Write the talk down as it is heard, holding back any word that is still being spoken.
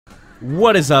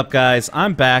What is up, guys?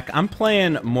 I'm back. I'm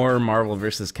playing more Marvel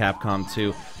vs. Capcom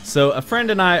 2. So a friend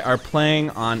and I are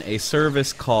playing on a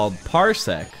service called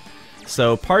Parsec.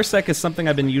 So Parsec is something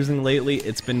I've been using lately.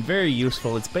 It's been very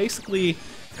useful. It's basically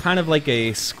kind of like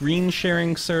a screen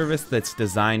sharing service that's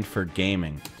designed for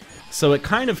gaming. So it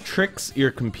kind of tricks your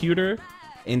computer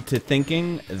into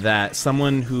thinking that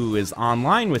someone who is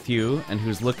online with you and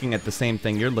who's looking at the same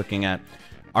thing you're looking at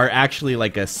are actually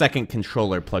like a second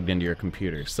controller plugged into your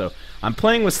computer. So I'm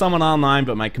playing with someone online,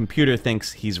 but my computer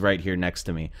thinks he's right here next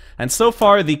to me. And so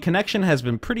far, the connection has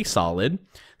been pretty solid.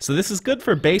 So this is good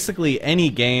for basically any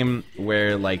game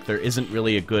where like there isn't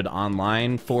really a good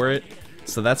online for it.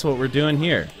 So that's what we're doing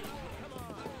here.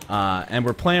 And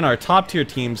we're playing our top tier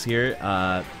teams here.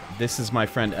 This is my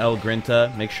friend El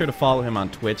Grinta. Make sure to follow him on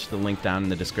Twitch, the link down in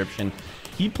the description.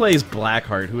 He plays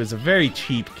Blackheart, who is a very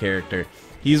cheap character.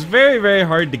 He's very, very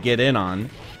hard to get in on,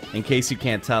 in case you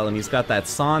can't tell, and he's got that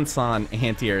San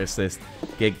anti-air assist.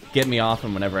 Get me off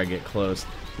him whenever I get close.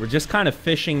 We're just kind of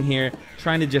fishing here,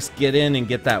 trying to just get in and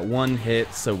get that one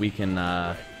hit so we can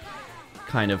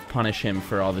kind of punish him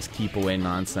for all this keep away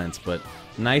nonsense. But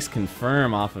nice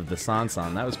confirm off of the San.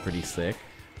 That was pretty sick.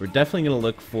 We're definitely going to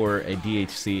look for a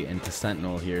DHC into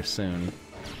Sentinel here soon.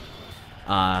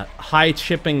 High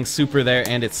chipping super there,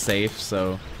 and it's safe,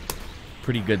 so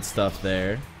pretty good stuff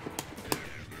there.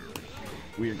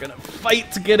 We're gonna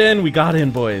fight to get in. We got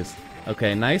in, boys.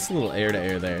 Okay, nice little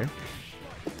air-to-air there.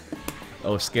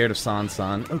 Oh, scared of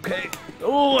San. Okay.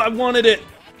 Oh, I wanted it.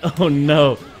 Oh,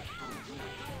 no.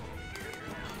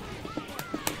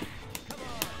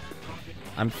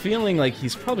 I'm feeling like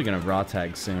he's probably gonna raw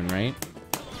tag soon, right?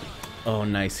 Oh,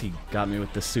 nice. He got me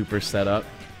with the super setup.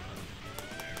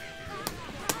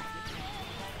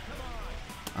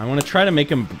 I want to try to make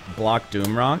him block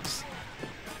Doom Rocks.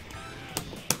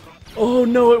 Oh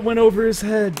no, it went over his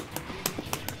head.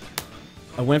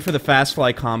 I went for the fast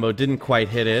fly combo, didn't quite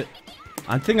hit it.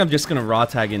 I think I'm just going to raw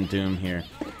tag in Doom here.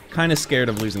 Kind of scared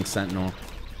of losing Sentinel.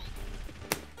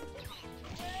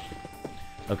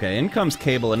 Okay, in comes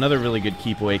Cable, another really good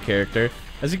keep away character.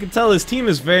 As you can tell, his team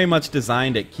is very much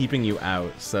designed at keeping you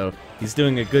out, so he's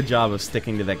doing a good job of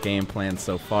sticking to that game plan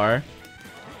so far.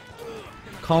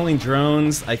 Calling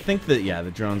drones. I think that, yeah,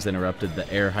 the drones interrupted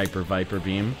the air hyper viper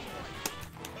beam.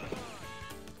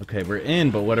 Okay, we're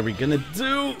in, but what are we gonna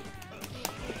do?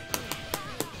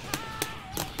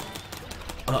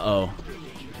 Uh-oh.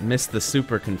 Missed the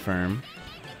super confirm.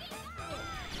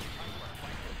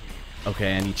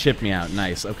 Okay, and he chipped me out.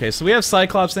 Nice. Okay, so we have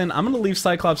Cyclops in. I'm gonna leave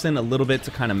Cyclops in a little bit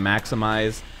to kind of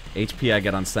maximize HP I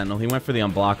get on Sentinel. He went for the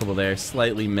unblockable there.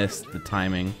 Slightly missed the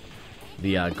timing.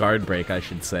 The guard break, I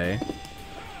should say.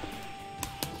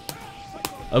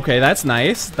 Okay, that's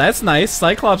nice. That's nice.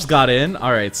 Cyclops got in.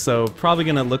 Alright, so probably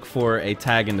gonna look for a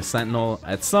tag into Sentinel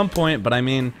at some point, but I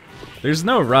mean, there's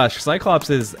no rush. Cyclops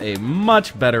is a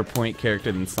much better point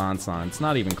character than San. It's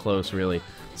not even close, really.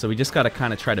 So we just gotta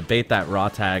kind of try to bait that raw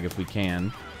tag if we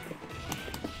can.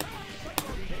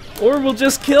 Or we'll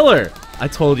just kill her! I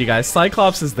told you guys,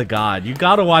 Cyclops is the god. You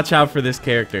gotta watch out for this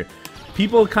character.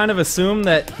 People kind of assume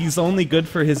that he's only good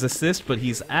for his assist, but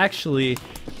he's actually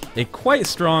a quite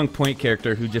strong point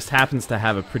character who just happens to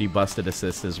have a pretty busted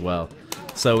assist as well.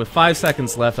 So with 5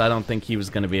 seconds left, I don't think he was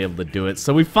going to be able to do it.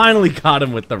 So we finally got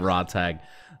him with the raw tag.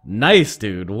 Nice,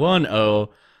 dude. 1-0.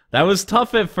 That was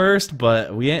tough at first,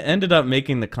 but we ended up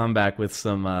making the comeback with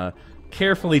some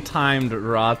carefully timed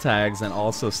raw tags and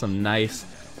also some nice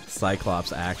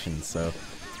Cyclops action. So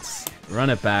let's run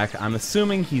it back. I'm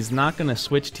assuming he's not going to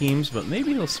switch teams, but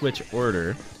maybe he'll switch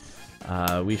order.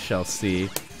 We shall see.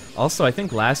 Also, I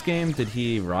think last game, did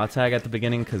he raw tag at the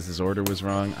beginning because his order was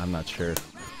wrong? I'm not sure.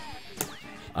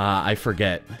 I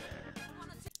forget.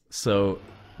 So,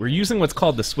 we're using what's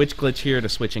called the switch glitch here to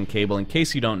switch in Cable. In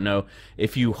case you don't know,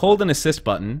 if you hold an assist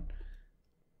button...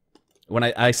 When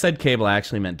I said Cable, I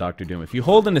actually meant Dr. Doom. If you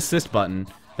hold an assist button,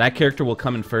 that character will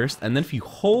come in first. And then if you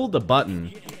hold a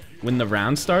button when the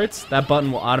round starts, that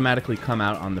button will automatically come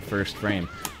out on the first frame.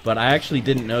 But I actually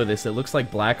didn't know this. It looks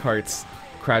like Blackheart's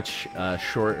crouch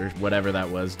short or whatever that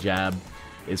was, jab,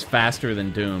 is faster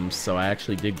than Doom's, so I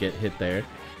actually did get hit there.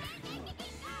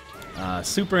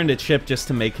 Super into chip just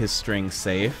to make his string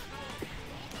safe.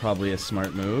 Probably a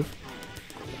smart move.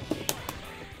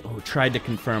 Oh, tried to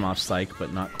confirm off Psych,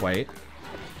 but not quite.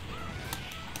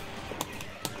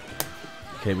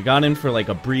 Okay, we got in for like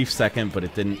a brief second, but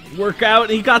it didn't work out.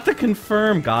 He got the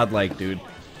confirm. Godlike, dude.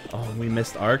 Oh, we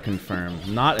missed our confirm.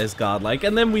 Not as godlike.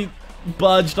 And then we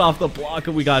budged off the block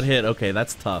and we got hit. Okay,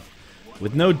 that's tough.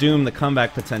 With no Doom, the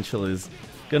comeback potential is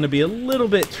going to be a little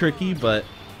bit tricky, but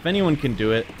if anyone can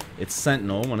do it, It's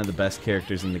Sentinel, one of the best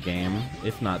characters in the game,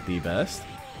 if not the best.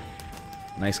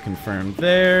 Nice confirmed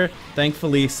there.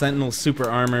 Thankfully, Sentinel's super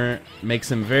armor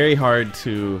makes him very hard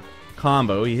to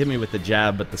combo. He hit me with the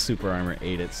jab, but the super armor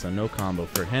ate it, so no combo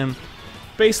for him.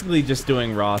 Basically just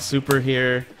doing raw super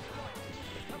here.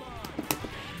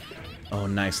 Oh,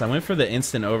 nice. I went for the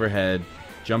instant overhead.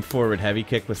 Jump forward heavy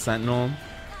kick with Sentinel.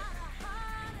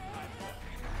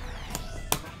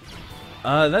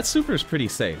 That super is pretty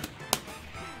safe.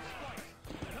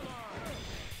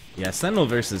 Yeah, Sentinel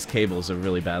versus Cable is a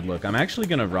really bad look. I'm actually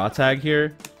going to raw tag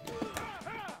here,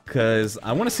 because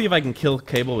I want to see if I can kill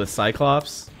Cable with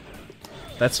Cyclops.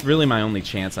 That's really my only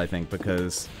chance, I think,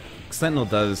 because Sentinel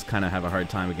does kind of have a hard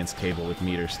time against Cable with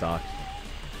meter stock.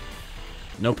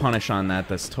 No punish on that.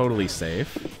 That's totally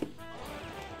safe.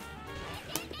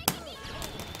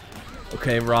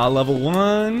 Okay, raw level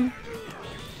 1.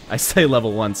 I say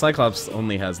level 1. Cyclops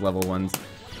only has level 1s.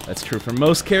 That's true for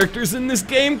most characters in this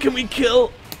game. Can we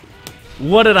kill?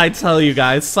 What did I tell you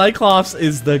guys? Cyclops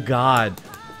is the god.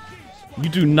 You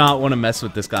do not want to mess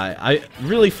with this guy. I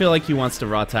really feel like he wants to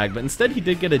raw tag, but instead he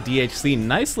did get a DHC.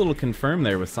 Nice little confirm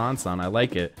there with Sansan. I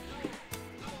like it.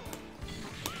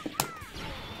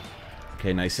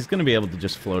 Okay, nice. He's going to be able to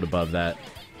just float above that.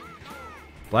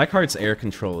 Blackheart's air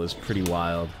control is pretty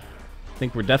wild. I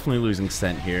think we're definitely losing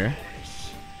scent here.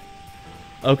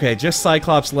 Okay, just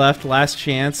Cyclops left. Last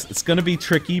chance. It's going to be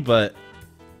tricky, but,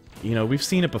 you know, we've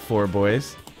seen it before,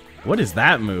 boys. What is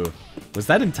that move? Was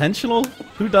that intentional?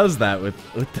 Who does that with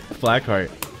Blackheart?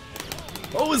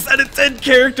 Oh, is that a dead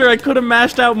character? I could have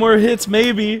mashed out more hits,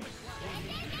 maybe.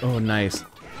 Oh, nice.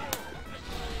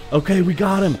 Okay, we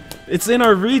got him. It's in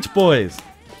our reach, boys.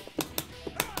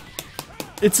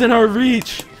 It's in our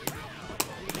reach.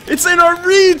 It's in our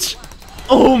reach.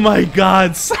 Oh my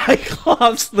god,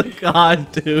 Cyclops the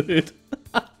god, dude.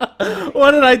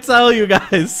 What did I tell you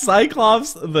guys?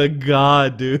 Cyclops the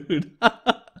god, dude.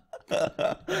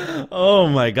 Oh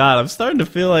my god, I'm starting to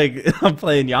feel like I'm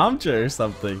playing Yamcha or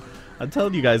something. I'm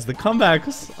telling you guys, the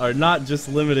comebacks are not just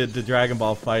limited to Dragon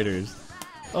Ball FighterZ.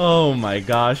 Oh my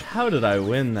gosh, how did I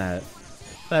win that?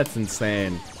 That's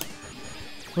insane.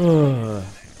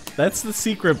 That's the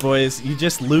secret, boys. You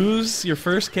just lose your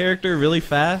first character really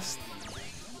fast,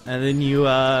 and then you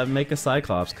make a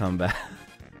Cyclops comeback.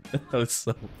 That was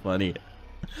so funny.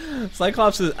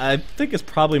 Cyclops is, I think, is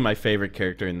probably my favorite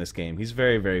character in this game. He's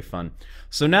very, very fun.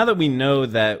 So now that we know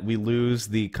that we lose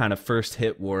the kind of first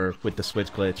hit war with the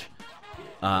switch glitch,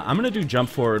 I'm going to do jump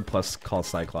forward plus call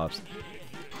Cyclops.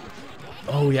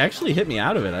 Oh, he actually hit me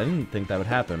out of it. I didn't think that would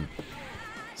happen.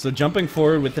 So jumping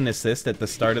forward with an assist at the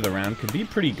start of the round could be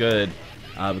pretty good,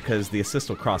 because the assist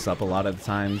will cross up a lot of the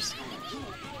times.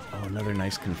 Oh, another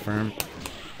nice confirm.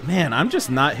 Man, I'm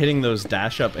just not hitting those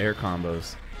dash up air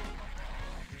combos.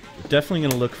 We're definitely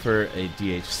going to look for a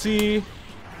DHC.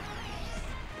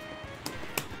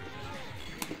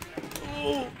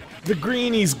 Oh, the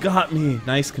greenies got me.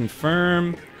 Nice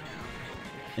confirm.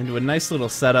 Into a nice little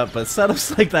setup, but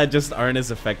setups like that just aren't as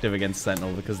effective against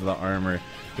Sentinel because of the armor.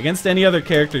 Against any other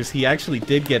characters, he actually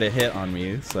did get a hit on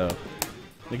me, so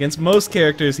against most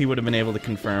characters he would have been able to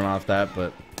confirm off that,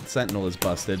 but Sentinel is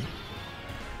busted.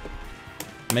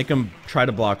 Make him try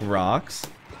to block rocks.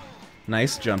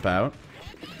 Nice jump out.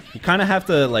 You kind of have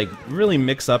to, like, really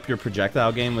mix up your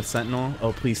projectile game with Sentinel.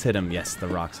 Oh, please hit him. Yes, the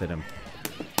rocks hit him.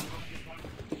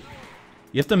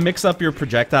 You have to mix up your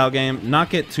projectile game, not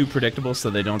get too predictable so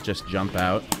they don't just jump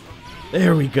out.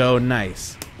 There we go,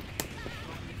 nice.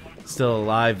 Still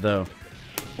alive, though.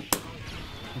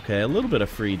 Okay, a little bit of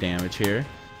free damage here.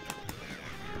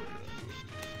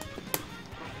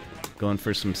 Going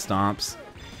for some stomps.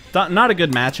 Not a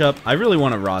good matchup. I really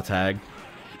want a raw tag.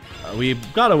 We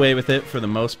got away with it for the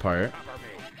most part.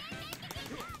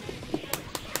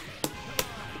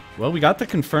 Well, we got the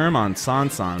confirm on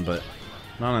Sansan, but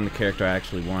not on the character I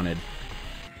actually wanted.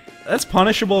 That's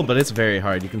punishable, but it's very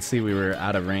hard. You can see we were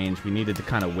out of range. We needed to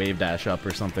kind of wave dash up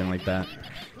or something like that.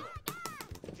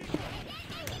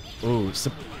 Ooh,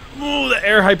 the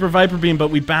air hyper viper beam,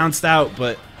 but we bounced out.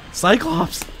 But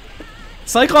Cyclops!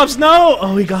 Cyclops, no!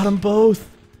 Oh, he got them both.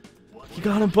 He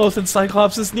got them both, and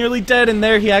Cyclops is nearly dead. And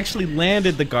there he actually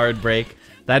landed the guard break.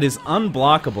 That is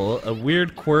unblockable. A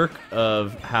weird quirk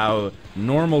of how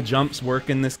normal jumps work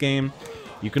in this game.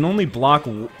 You can only block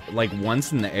like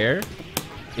once in the air.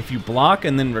 If you block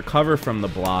and then recover from the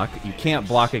block, you can't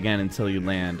block again until you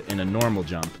land in a normal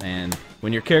jump. And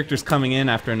when your character's coming in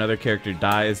after another character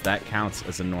dies, that counts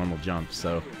as a normal jump.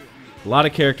 So a lot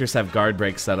of characters have guard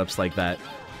break setups like that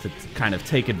to kind of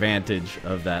take advantage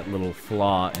of that little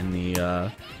flaw in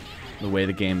the way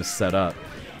the game is set up.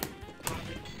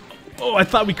 Oh, I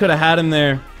thought we could have had him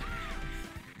there.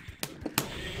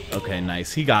 Okay,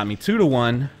 nice. He got me.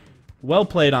 2-1. Well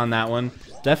played on that one.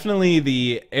 Definitely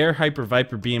the Air Hyper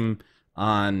Viper Beam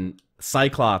on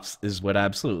Cyclops is what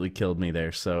absolutely killed me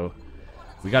there. So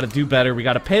we got to do better. We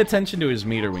got to pay attention to his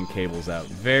meter when Cable's out.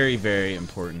 Very, very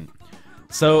important.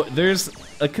 So there's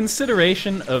a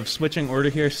consideration of switching order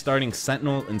here, starting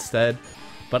Sentinel instead.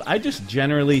 But I just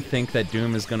generally think that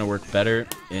Doom is going to work better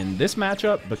in this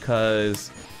matchup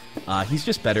because he's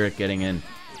just better at getting in.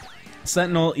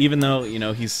 Sentinel, even though, you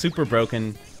know, he's super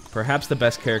broken, perhaps the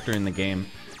best character in the game,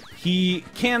 he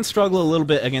can struggle a little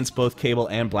bit against both Cable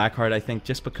and Blackheart, I think,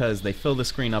 just because they fill the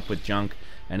screen up with junk,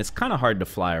 and it's kind of hard to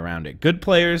fly around it. Good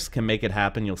players can make it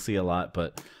happen, you'll see a lot,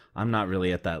 but I'm not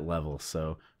really at that level,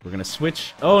 so we're going to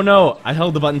switch. Oh no, I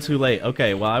held the button too late.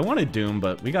 Okay, well, I wanted Doom,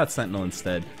 but we got Sentinel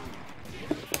instead.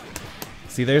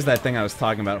 See, there's that thing I was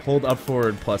talking about, hold up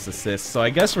forward plus assist, so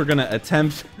I guess we're going to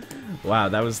attempt... Wow,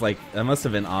 that was like, that must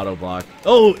have been auto block.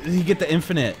 Oh, you get the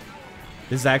infinite.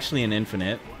 This is actually an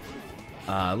infinite.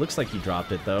 Looks like you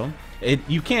dropped it though.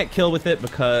 You can't kill with it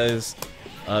because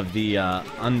of the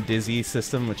undizzy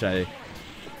system, which I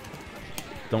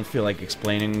don't feel like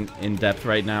explaining in depth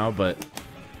right now, but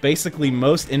basically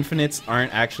most infinites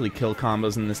aren't actually kill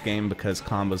combos in this game because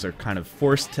combos are kind of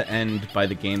forced to end by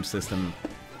the game system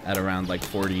at around like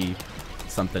 40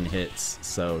 something hits.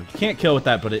 So you can't kill with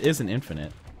that, but it is an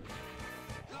infinite.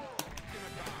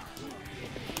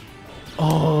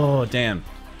 Oh, damn.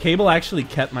 Cable actually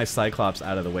kept my Cyclops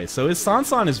out of the way. So his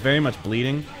Sansan is very much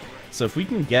bleeding. So if we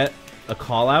can get a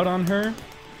call out on her...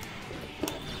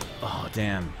 Oh,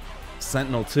 damn.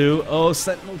 Sentinel 2. Oh,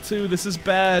 Sentinel 2. This is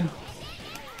bad.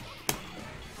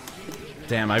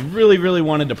 Damn, I really, really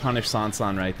wanted to punish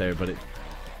Sansan right there, but it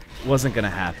wasn't going to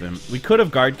happen. We could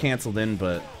have guard canceled in,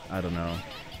 but I don't know.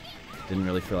 Didn't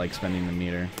really feel like spending the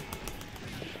meter.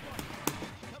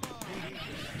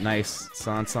 Nice,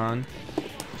 Sansan.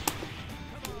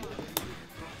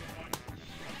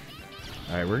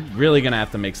 Alright, we're really gonna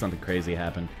have to make something crazy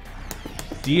happen.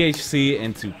 DHC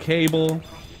into Cable.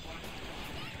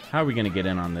 How are we gonna get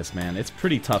in on this, man? It's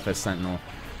pretty tough as Sentinel.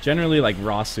 Generally, like,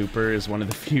 raw super is one of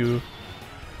the few.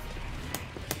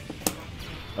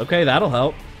 Okay, that'll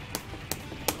help.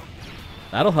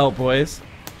 That'll help, boys.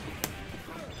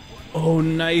 Oh,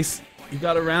 nice. You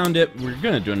got around it. We're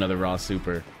gonna do another raw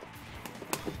super.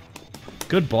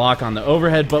 Good block on the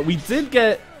overhead, but we did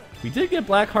get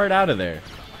Blackheart out of there.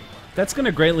 That's going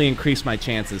to greatly increase my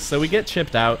chances. So we get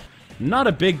chipped out. Not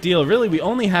a big deal. Really, we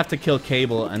only have to kill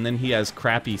Cable, and then he has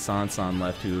crappy Sansan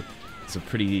left, who is a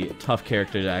pretty tough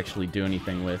character to actually do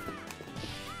anything with.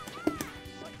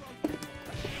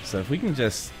 So if we can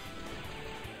just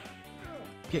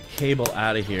get Cable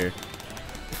out of here.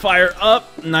 Fire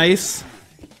up! Nice.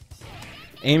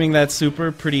 Aiming that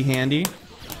super, pretty handy.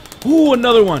 Ooh,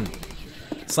 another one!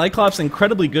 Cyclops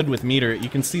incredibly good with meter. You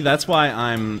can see that's why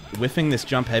I'm whiffing this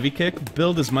jump heavy kick.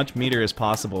 Build as much meter as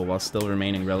possible while still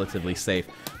remaining relatively safe.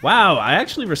 Wow, I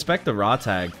actually respect the raw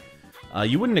tag.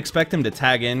 You wouldn't expect him to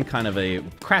tag in kind of a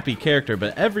crappy character,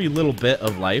 but every little bit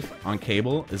of life on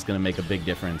Cable is going to make a big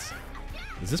difference.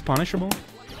 Is this punishable?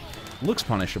 Looks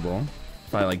punishable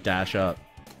if I like dash up.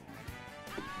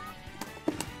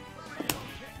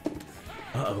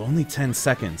 Uh-oh, only 10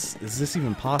 seconds. Is this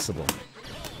even possible?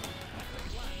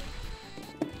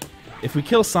 If we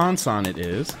kill Sansan, it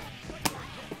is.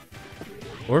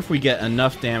 Or if we get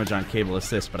enough damage on Cable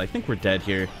assist, but I think we're dead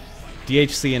here.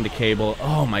 DHC into Cable.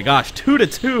 Oh my gosh,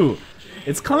 2-2!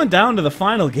 It's coming down to the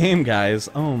final game, guys.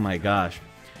 Oh my gosh.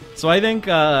 So I think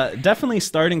definitely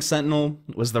starting Sentinel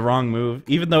was the wrong move,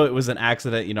 even though it was an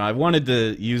accident. You know, I wanted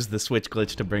to use the switch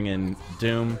glitch to bring in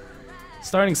Doom.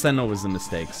 Starting Sentinel was a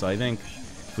mistake, so I think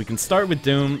if we can start with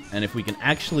Doom, and if we can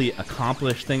actually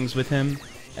accomplish things with him,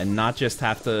 and not just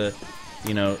have to,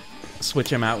 you know, switch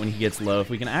him out when he gets low. If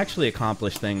we can actually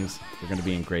accomplish things, we're going to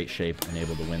be in great shape and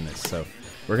able to win this. So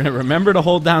we're going to remember to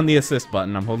hold down the assist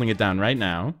button. I'm holding it down right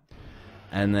now.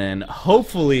 And then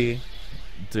hopefully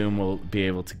Doom will be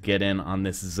able to get in on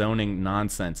this zoning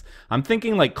nonsense. I'm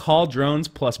thinking like call drones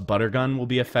plus Buttergun will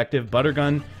be effective.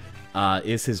 Buttergun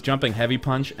is his jumping heavy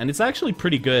punch, and it's actually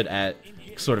pretty good at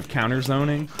sort of counter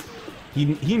zoning.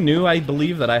 He knew, I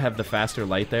believe, that I have the faster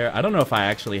light there. I don't know if I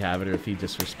actually have it or if he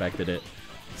just respected it.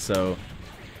 So,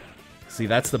 see,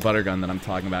 that's the Buttergun that I'm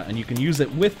talking about. And you can use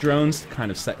it with drones to kind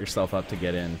of set yourself up to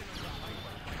get in.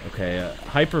 Okay,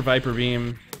 Hyper Viper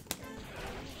Beam.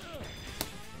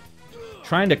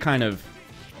 Trying to kind of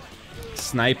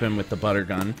snipe him with the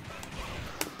Buttergun.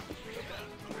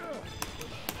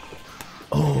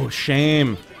 Oh,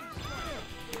 shame.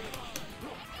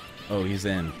 Oh, he's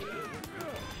in.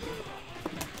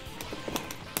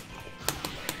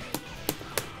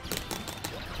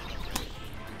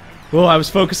 Oh, I was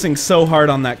focusing so hard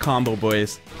on that combo,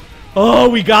 boys. Oh,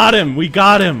 we got him! We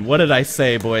got him! What did I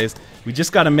say, boys? We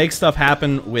just gotta make stuff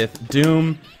happen with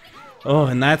Doom. Oh,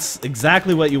 and that's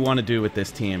exactly what you want to do with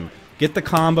this team. Get the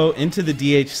combo into the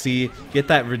DHC, get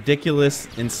that ridiculous,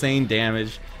 insane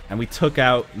damage, and we took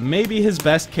out maybe his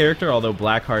best character, although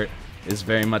Blackheart is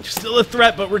very much still a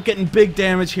threat, but we're getting big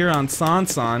damage here on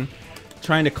Sansan.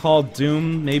 Trying to call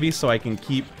Doom, maybe, so I can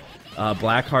keep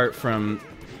Blackheart from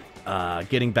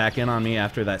getting back in on me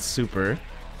after that super.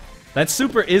 That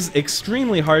super is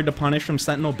extremely hard to punish from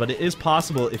Sentinel, but it is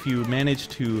possible if you manage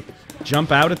to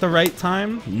jump out at the right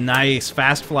time. Nice,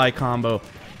 fast fly combo.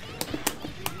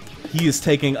 He is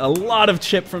taking a lot of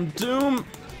chip from Doom.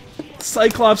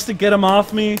 Cyclops to get him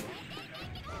off me.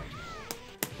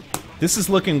 This is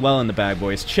looking well in the bag,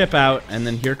 boys. Chip out, and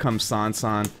then here comes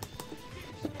Sansan.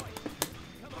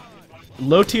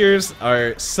 Low tiers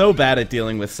are so bad at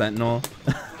dealing with Sentinel.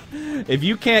 If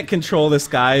you can't control this,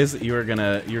 guys, you're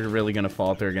really gonna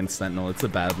falter against Sentinel. It's a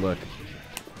bad look.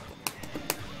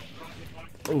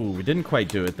 Oh, we didn't quite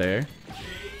do it there.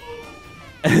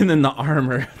 And then the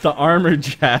armor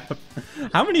jab.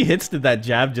 How many hits did that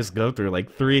jab just go through?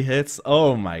 Like 3 hits?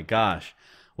 Oh my gosh.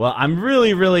 Well, I'm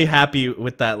really happy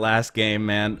with that last game,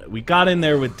 man. We got in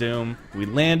there with Doom. We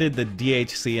landed the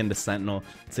DHC into Sentinel.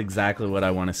 It's exactly what I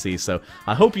want to see. So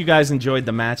I hope you guys enjoyed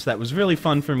the match. That was really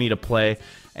fun for me to play.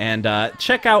 And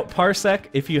check out Parsec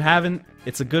if you haven't.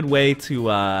 It's a good way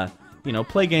to, you know,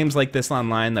 play games like this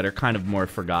online that are kind of more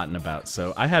forgotten about.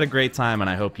 So I had a great time, and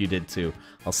I hope you did too.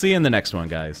 I'll see you in the next one,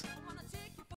 guys.